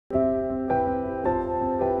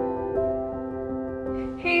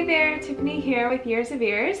there, Tiffany here with Years of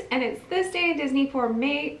Ears, and it's this day in Disney for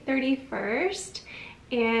May 31st.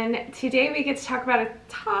 And today we get to talk about a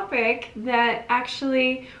topic that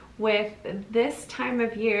actually, with this time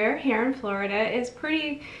of year here in Florida, is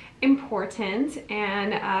pretty important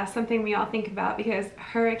and something we all think about because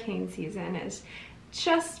hurricane season is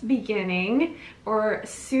just beginning or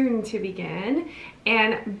soon to begin.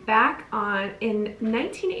 And back in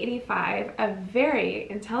 1985, a very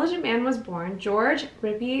intelligent man was born, George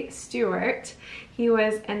Rippey Stewart. He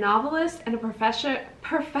was a novelist and a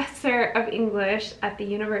professor of English at the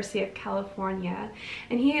University of California,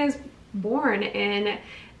 and he is born in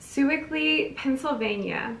Sewickley,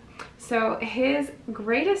 Pennsylvania. So his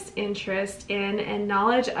greatest interest in and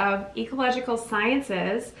knowledge of ecological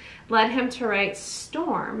sciences led him to write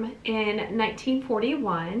Storm in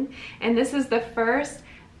 1941, and this is the first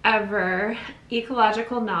ever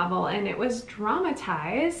ecological novel, and it was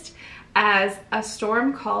dramatized as A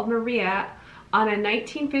Storm Called Maria on a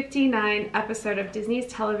 1959 episode of Disney's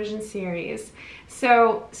television series.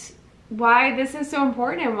 So why this is so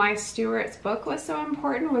important and why Stewart's book was so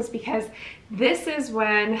important was because this is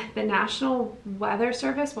when the National Weather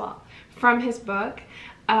Service, well, from his book,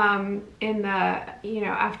 in the,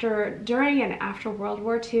 during and after World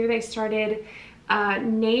War II, they started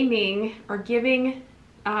naming or giving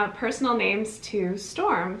personal names to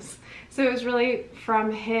storms. So it was really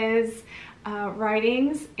from his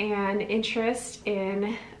writings and interest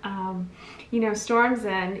in, storms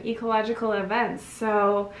and ecological events.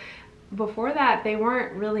 So before that, they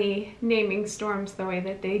weren't really naming storms the way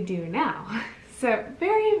that they do now. So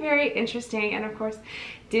very, very interesting. And of course,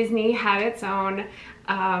 Disney had its own,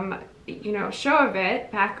 show of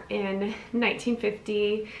it back in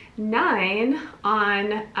 1959 on,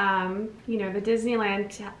 the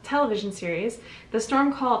Disneyland television series, The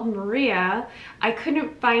Storm Called Maria. I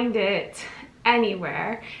couldn't find it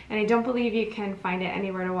anywhere, and I don't believe you can find it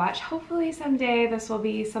anywhere to watch. Hopefully someday this will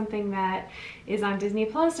be something that is on Disney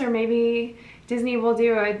Plus, or maybe Disney will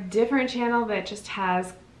do a different channel that just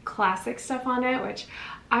has classic stuff on it, which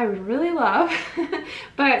I would really love.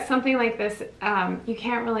 But something like this you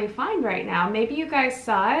can't really find right now. Maybe you guys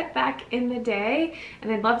saw it back in the day, and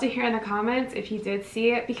I'd love to hear in the comments if you did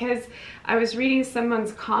see it, because I was reading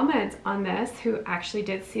someone's comment on this who actually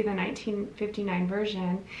did see the 1959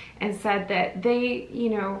 version and said that they,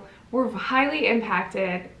 were highly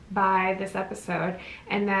impacted by this episode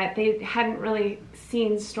and that they hadn't really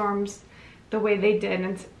seen storms the way they did.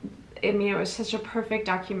 And I mean, it was such a perfect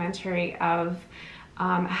documentary of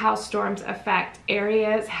how storms affect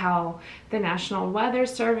areas, how the National Weather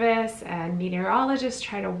Service and meteorologists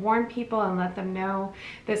try to warn people and let them know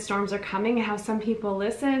that storms are coming, how some people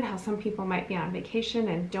listen, how some people might be on vacation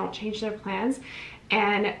and don't change their plans.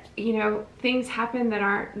 And, things happen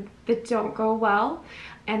that don't go well.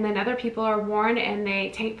 And then other people are warned and they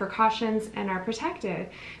take precautions and are protected.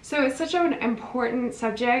 So it's such an important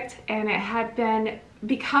subject, and it had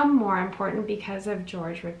become more important because of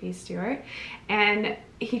George Rippey Stewart. And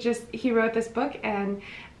he wrote this book, and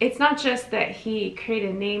it's not just that he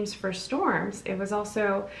created names for storms, it was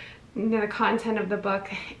also the content of the book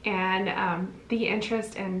and the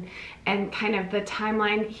interest and kind of the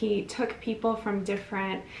timeline. He took people from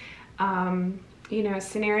different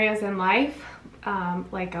scenarios in life,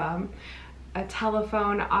 like a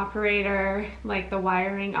telephone operator, like the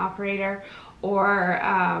wiring operator, or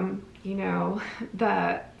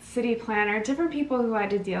the city planner, different people who had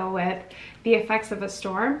to deal with the effects of a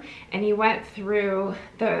storm. And he went through,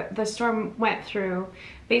 the storm went through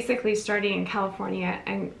basically starting in California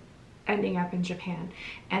and ending up in Japan,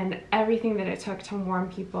 and everything that it took to warn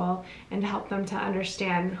people and help them to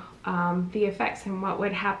understand the effects and what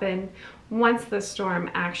would happen once the storm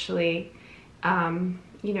actually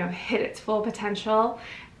hit its full potential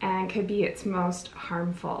and could be its most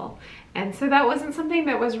harmful. And so that wasn't something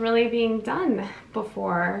that was really being done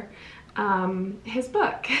before his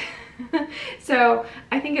book. So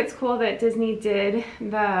I think it's cool that Disney did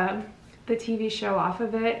the TV show off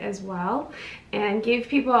of it as well, and gave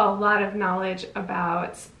people a lot of knowledge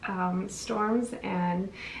about storms and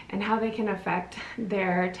how they can affect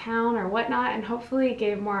their town or whatnot, and hopefully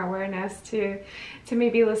gave more awareness to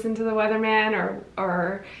maybe listen to the weatherman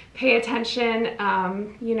or pay attention,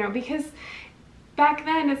 because back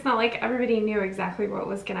then it's not like everybody knew exactly what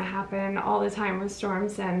was going to happen all the time with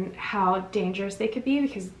storms and how dangerous they could be,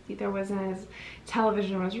 because there wasn't as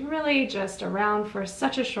television was really just around for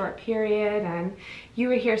such a short period, and you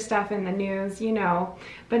would hear stuff in the news,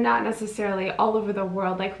 but not necessarily all over the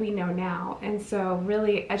world like we know now. And so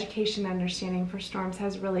really education and understanding for storms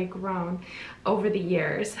has really grown over the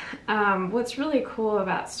years. What's really cool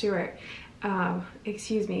about Stewart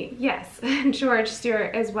yes, George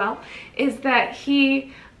Stewart as well, is that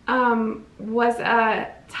he was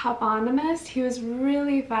a toponymist. He was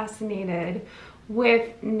really fascinated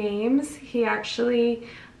with names. He actually,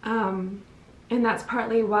 and that's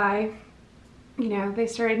partly why, you know, they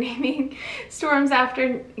started naming storms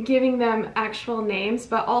after giving them actual names,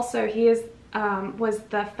 but also he was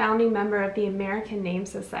the founding member of the American Name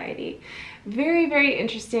Society. Very, very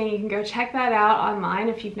interesting. You can go check that out online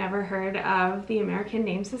if you've never heard of the American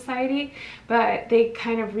Name Society, but they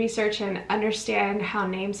kind of research and understand how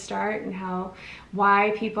names start and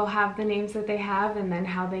why people have the names that they have, and then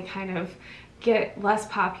how they kind of get less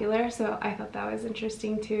popular. So I thought that was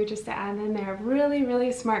interesting too, just to add in there. Really,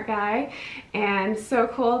 really smart guy, and so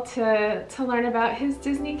cool to learn about his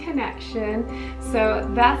Disney connection. So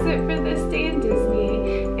that's it for this day in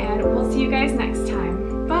Disney, and we'll see you guys next time.